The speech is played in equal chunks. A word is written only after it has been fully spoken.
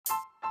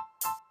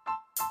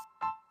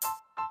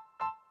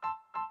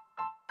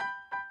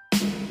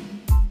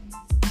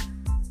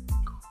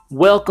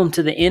Welcome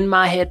to the In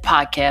My Head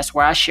podcast,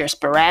 where I share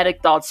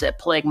sporadic thoughts that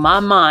plague my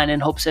mind in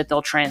hopes that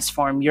they'll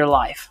transform your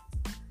life.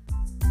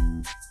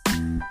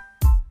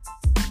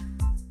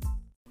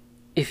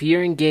 If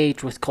you're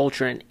engaged with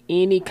culture in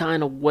any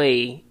kind of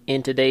way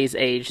in today's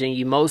age, then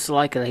you most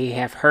likely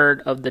have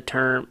heard of the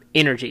term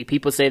energy.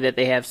 People say that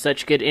they have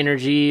such good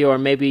energy, or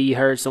maybe you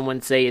heard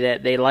someone say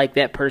that they like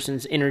that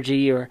person's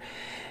energy, or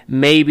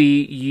maybe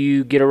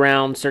you get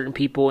around certain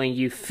people and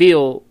you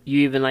feel you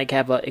even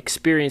have an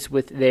experience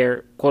with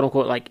their quote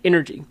unquote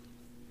energy.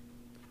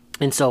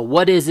 And so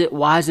what is it?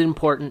 Why is it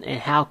important? And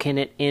how can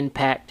it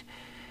impact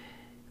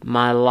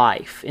my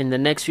life? In the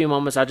next few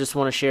moments, I just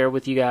want to share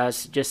with you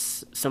guys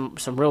just some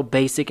real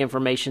basic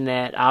information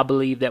that I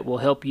believe that will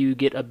help you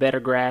get a better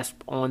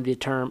grasp on the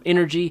term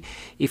energy.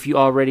 If you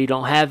already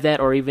don't have that,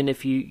 or even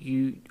if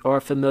you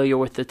are familiar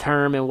with the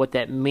term and what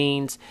that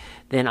means,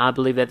 then I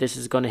believe that this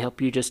is going to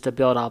help you just to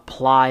be able to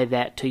apply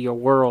that to your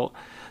world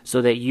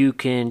so that you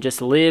can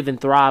just live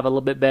and thrive a little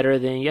bit better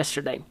than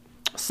yesterday.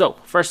 So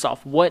first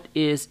off, what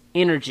is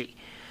energy?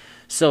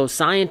 So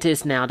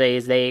scientists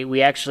nowadays, they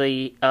have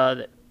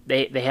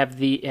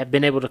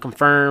been able to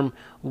confirm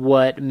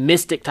what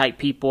mystic type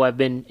people have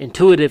been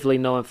intuitively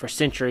knowing for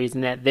centuries,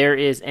 and that there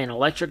is an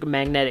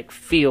electromagnetic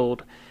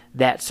field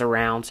that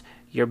surrounds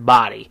your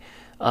body.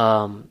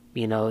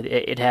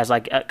 It has a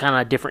kind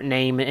of different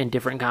name and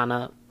different kind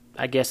of,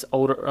 I guess,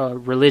 older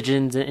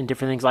religions and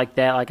different things like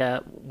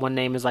that. One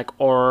name is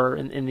Aura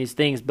and these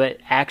things, but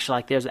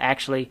actually, there's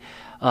actually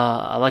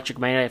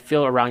electromagnetic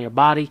field around your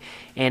body,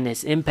 and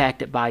it's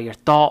impacted by your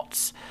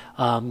thoughts,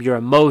 your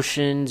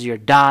emotions, your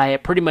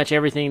diet, pretty much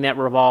everything that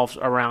revolves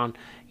around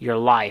your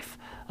life.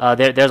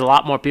 There's a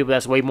lot more people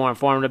that's way more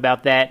informed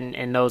about that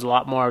and knows a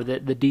lot more of the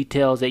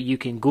details that you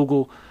can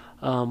Google.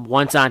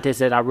 One scientist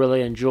that I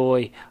really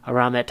enjoy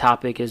around that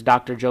topic is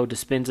Dr. Joe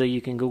Dispenza.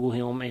 You can Google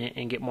him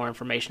and get more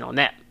information on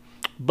that.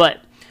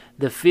 But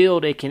the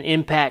field, it can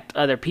impact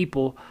other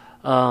people,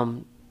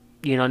 not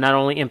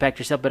only impact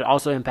yourself, but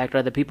also impact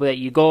other people that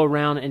you go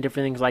around and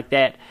different things like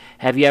that.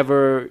 Have you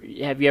ever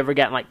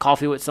gotten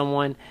coffee with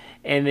someone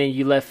and then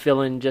you left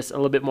feeling just a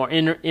little bit more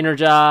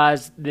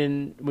energized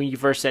than when you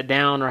first sat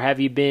down? Or have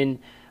you been,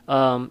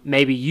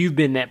 maybe you've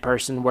been that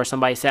person where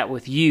somebody sat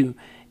with you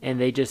and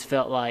they just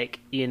felt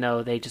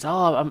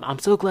I'm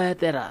so glad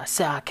that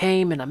I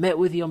came and I met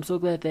with you. I'm so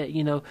glad that,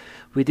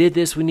 we did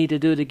this. We need to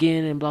do it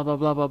again and blah, blah,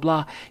 blah, blah,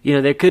 blah.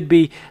 There could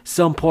be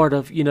some part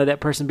of, that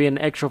person being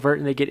an extrovert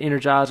and they get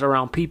energized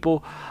around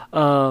people.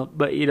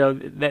 But,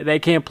 they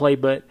can't play.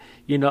 But,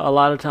 a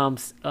lot of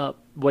times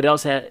what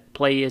else at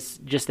play is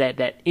just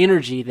that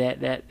energy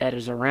that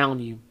is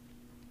around you.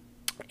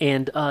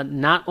 And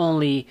not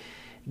only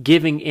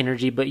giving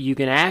energy, but you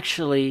can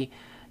actually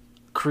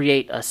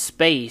create a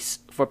space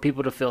for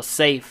people to feel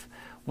safe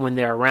when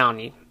they're around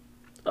you.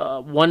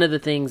 One of the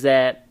things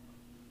that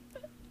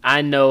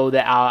I know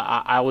that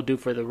I will do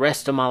for the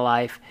rest of my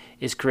life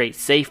is create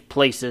safe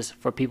places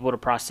for people to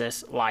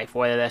process life,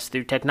 whether that's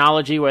through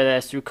technology, whether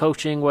that's through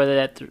coaching,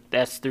 whether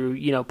that's through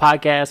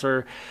podcasts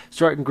or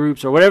certain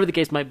groups or whatever the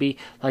case might be.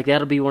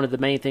 That'll be one of the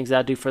main things that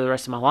I do for the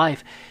rest of my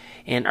life.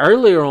 And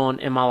earlier on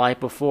in my life,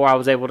 before I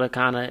was able to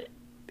kind of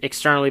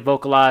externally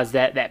vocalize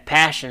that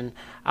passion,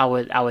 I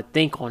would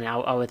think on it.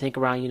 I would think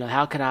around,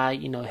 how could I,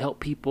 help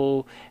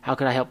people? How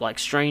could I help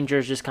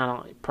strangers just kind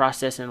of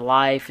processing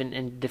life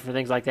and different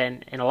things like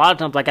that. And a lot of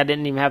times, I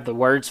didn't even have the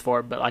words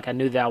for it, but I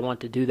knew that I wanted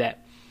to do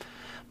that.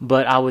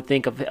 But I would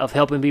think of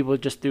helping people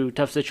just through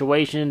tough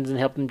situations and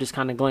help them just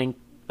kind of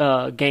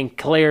gain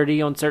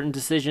clarity on certain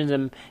decisions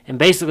and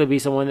basically be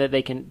someone that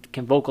they can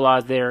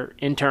vocalize their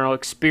internal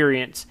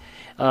experience,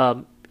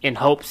 in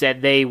hopes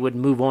that they would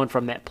move on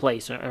from that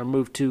place or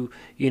move to,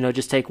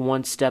 just take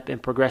one step in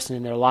progressing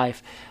in their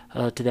life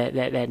to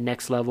that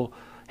next level,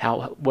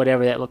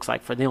 whatever that looks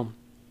like for them.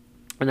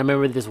 And I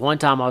remember this one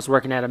time I was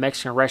working at a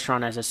Mexican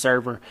restaurant as a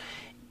server,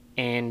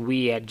 and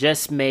we had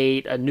just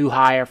made a new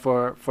hire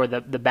for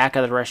the back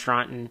of the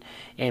restaurant,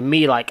 and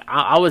me,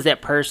 I was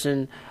that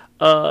person,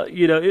 I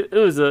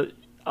was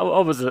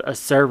a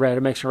server at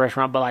a Mexican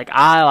restaurant, but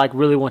I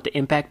really want to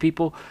impact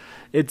people.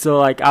 And so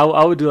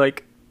I would do a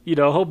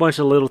whole bunch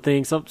of little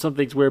things. Some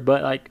things weird,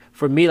 but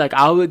for me,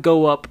 I would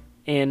go up,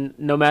 and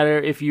no matter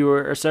if you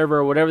were a server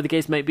or whatever the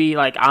case might be,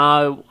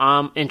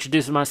 I'm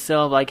introducing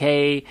myself,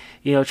 hey,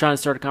 trying to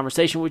start a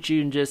conversation with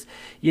you, and just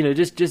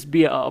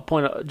be a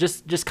point of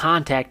just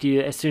contact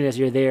you as soon as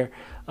you're there.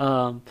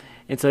 And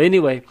so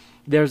anyway,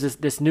 there was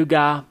this new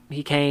guy.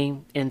 He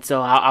came, and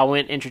so I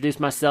went and introduced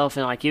myself,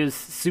 and he was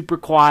super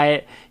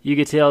quiet. You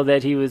could tell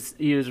that he was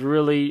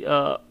really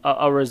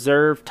a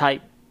reserved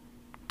type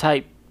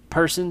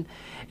person.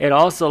 And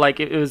also,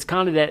 it was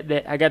kind of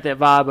that I got that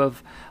vibe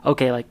of,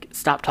 okay,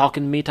 stop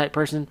talking to me type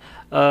person.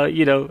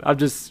 I'm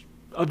just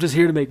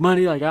here to make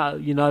money. I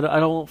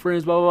don't want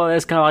friends, blah, blah, blah.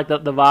 That's kind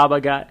of the vibe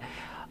I got.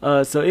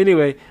 So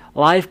anyway,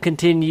 life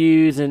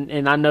continues,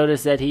 and I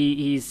noticed that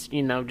he's,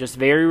 just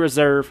very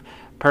reserved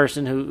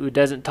person who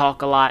doesn't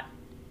talk a lot.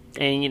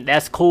 and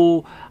that's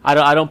cool.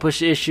 I don't push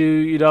the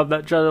issue. I'm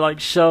not trying to like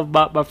shove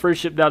my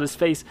friendship down his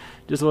face.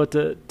 Just want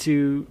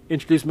to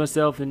introduce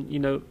myself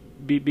and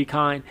be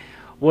kind.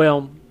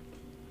 Well,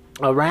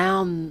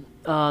 around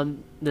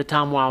the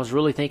time where I was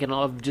really thinking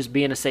of just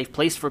being a safe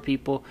place for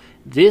people,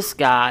 this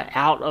guy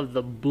out of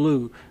the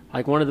blue,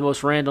 like one of the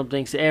most random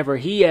things ever,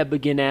 he had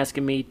begun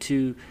asking me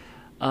to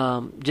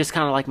just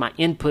kind of like my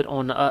input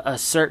on a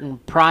certain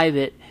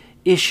private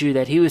issue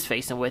that he was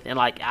facing with, and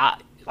like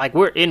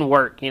we're in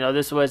work,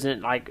 this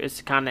wasn't like,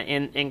 it's kind of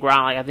in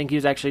ground. Like I think he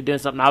was actually doing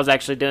something, I was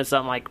actually doing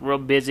something like real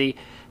busy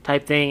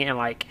type thing, and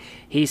like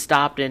he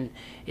stopped, and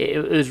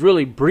it was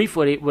really brief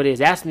what he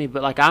was asking me,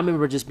 but like I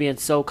remember just being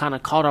so kind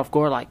of caught off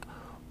guard, like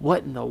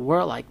what in the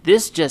world, like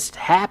this just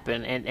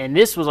happened, and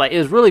this was like, it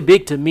was really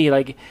big to me,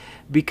 like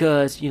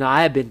because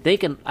I had been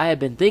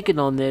thinking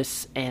on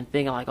this and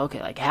thinking like,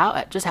 okay, like how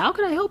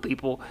can I help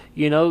people?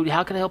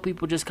 How can I help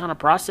people just kind of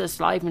process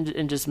life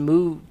and just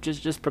move,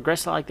 just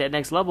progress to like that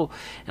next level?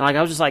 And like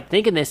I was just like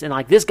thinking this, and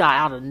like this guy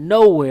out of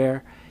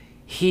nowhere,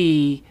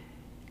 he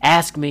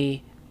asked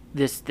me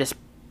this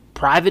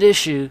private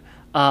issue,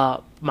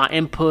 my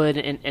input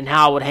and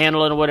how I would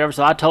handle it or whatever.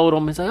 So I told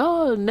him, he's like,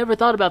 oh, never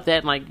thought about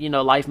that, and like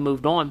life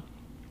moved on.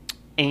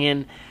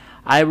 And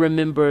I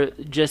remember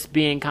just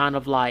being kind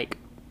of like,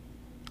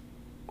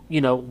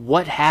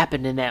 what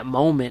happened in that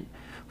moment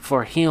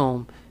for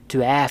him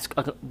to ask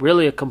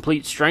a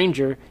complete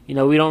stranger. We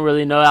don't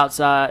really know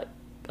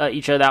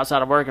each other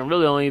outside of work, and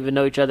really don't even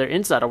know each other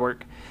inside of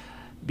work,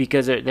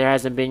 because there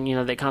hasn't been,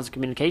 that constant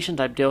communication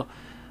type deal.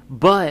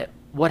 But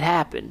what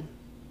happened?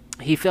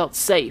 He felt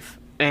safe,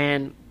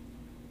 and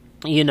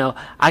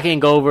I can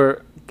go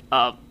over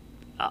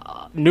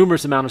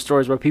numerous amount of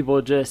stories where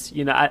people just,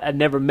 I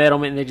never met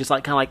them, and they just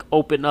like kind of like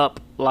open up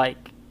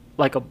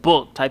like a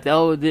book type,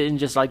 and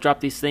just like drop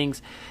these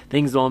things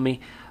on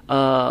me,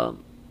 and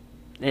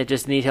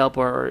just need help,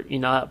 or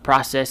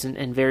process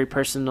and very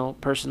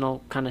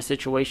personal kind of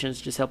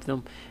situations, just help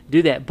them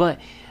do that.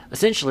 But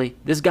essentially,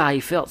 this guy, he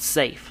felt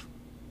safe.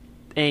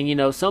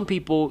 And some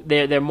people,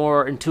 they're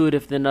more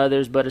intuitive than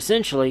others, but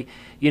essentially,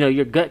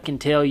 your gut can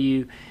tell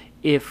you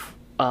if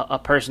a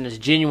person is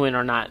genuine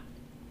or not.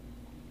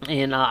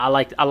 And I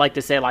like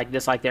to say it like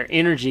this, like their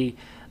energy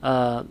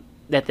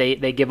that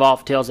they give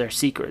off tells their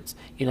secrets.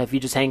 If you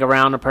just hang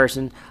around a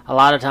person, a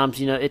lot of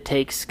times, it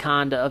takes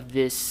kind of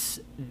this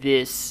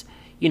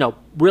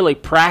really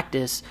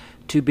practice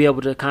to be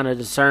able to kind of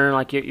discern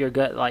like your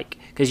gut, like,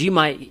 because you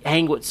might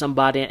hang with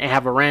somebody and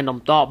have a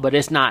random thought, but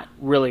it's not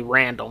really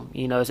random.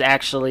 It's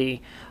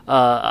actually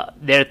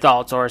their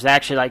thoughts, or it's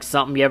actually like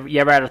something you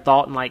ever had a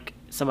thought, and like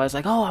somebody's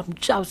like, oh,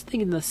 I was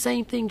thinking the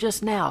same thing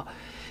just now.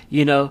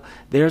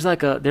 There's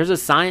a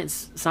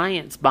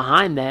science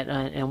behind that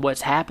and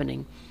what's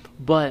happening.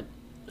 But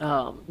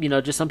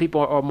just some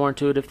people are more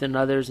intuitive than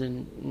others,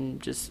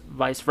 and just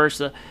vice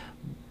versa.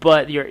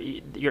 But your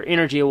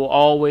energy will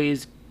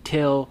always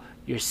tell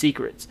your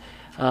secrets,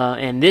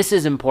 and this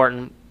is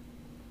important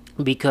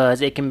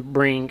because it can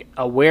bring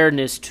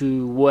awareness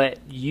to what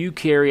you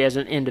carry as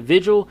an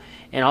individual,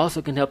 and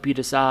also can help you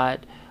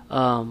decide,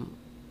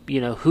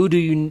 who do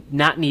you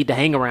not need to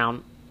hang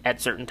around at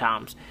certain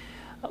times.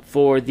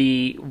 For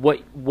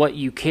what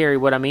you carry,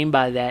 what I mean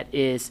by that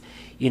is,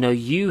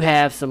 you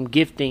have some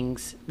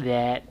giftings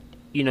that,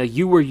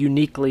 you were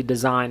uniquely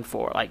designed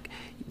for. Like,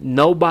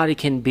 nobody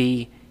can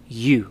be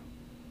you,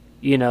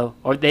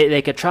 or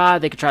they could try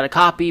to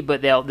copy,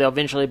 but they'll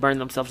eventually burn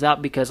themselves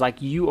out, because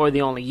like you are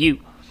the only you.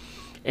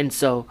 And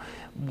so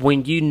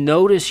when you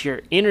notice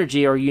your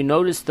energy, or you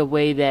notice the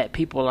way that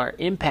people are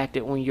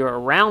impacted when you're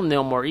around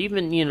them, or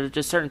even,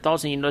 just certain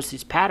thoughts, and you notice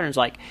these patterns,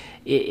 like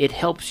it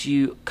helps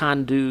you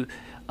kind of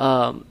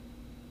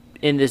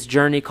in this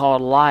journey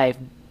called life,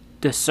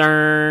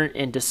 discern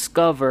and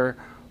discover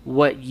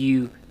what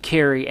you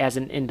carry as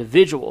an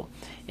individual.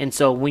 And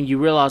so when you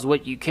realize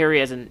what you carry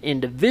as an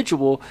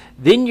individual,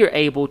 then you're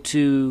able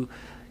to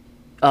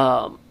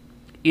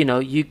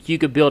you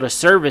could build a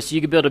service,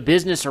 you could build a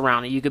business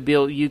around it, you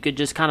could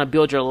just kind of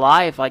build your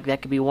life. Like,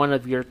 that could be one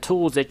of your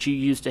tools that you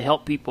use to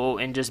help people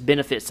and just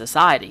benefit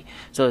society.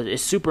 So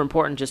it's super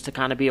important just to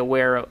kind of be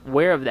aware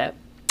of that.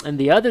 And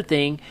the other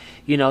thing,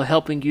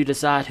 helping you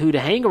decide who to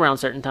hang around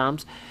certain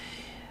times,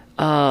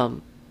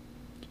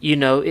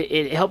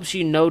 it helps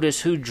you notice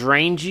who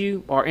drains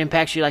you or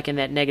impacts you, like in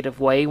that negative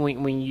way.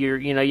 When you're,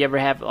 you ever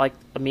have like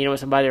a meeting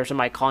with somebody, or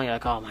somebody calling you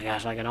like, oh my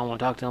gosh, like I don't want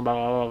to talk to them, blah,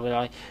 blah,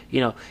 blah,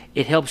 blah.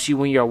 It helps you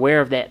when you're aware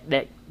of that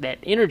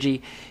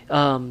energy.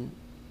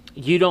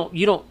 You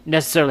don't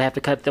necessarily have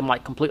to cut them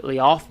like completely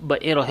off,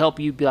 but it'll help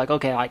you be like,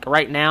 okay, like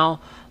right now,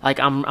 like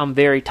I'm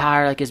very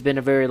tired, like it's been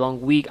a very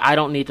long week. I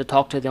don't need to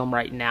talk to them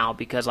right now,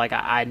 because like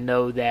I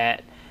know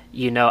that,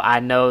 I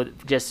know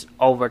just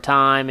over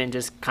time and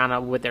just kind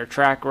of with their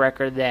track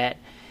record that,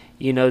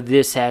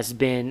 this has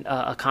been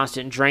a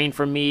constant drain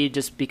for me,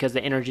 just because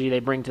the energy they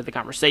bring to the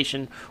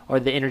conversation,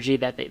 or the energy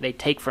that they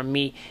take from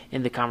me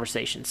in the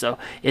conversation. So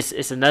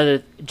it's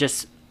another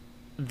just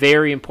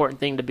very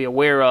important thing to be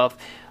aware of,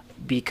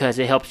 because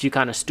it helps you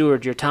kind of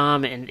steward your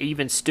time, and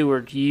even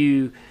steward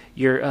you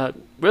your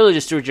really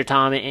just steward your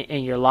time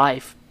and your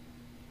life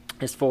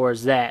as far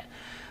as that.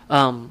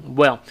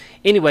 Well,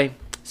 anyway,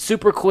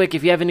 super quick.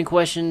 If you have any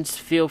questions,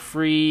 feel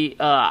free.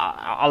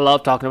 I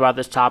love talking about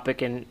this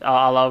topic, and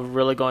I love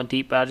really going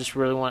deep. But I just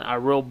really want a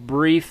real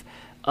brief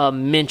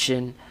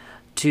mention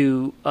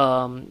to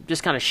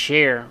just kind of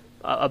share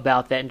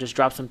about that and just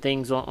drop some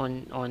things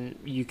on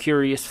you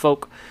curious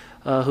folk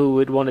who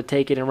would want to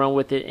take it and run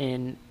with it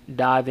and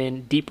dive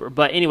in deeper.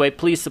 But anyway,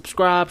 please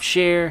subscribe,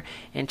 share,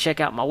 and check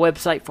out my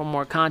website for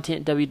more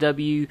content,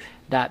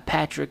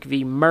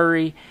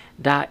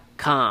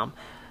 www.patrickvmurray.com.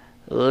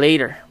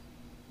 Later.